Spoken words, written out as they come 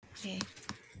Okay.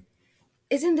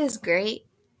 Isn't this great?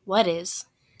 What is?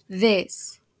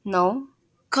 This. No?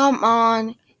 Come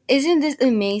on. Isn't this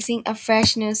amazing? A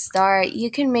fresh new start.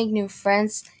 You can make new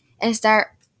friends and start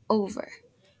over.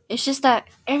 It's just that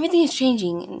everything is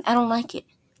changing and I don't like it.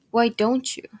 Why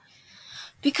don't you?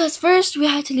 Because first, we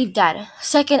had to leave dad.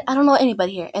 Second, I don't know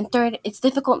anybody here. And third, it's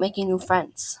difficult making new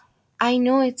friends. I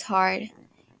know it's hard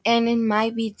and it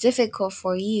might be difficult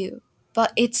for you,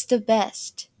 but it's the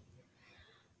best.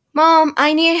 Mom,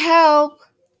 I need help.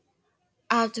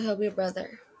 I have to help your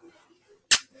brother.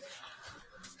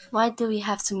 Why do we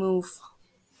have to move?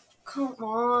 Come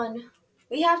on.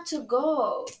 We have to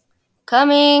go.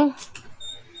 Coming!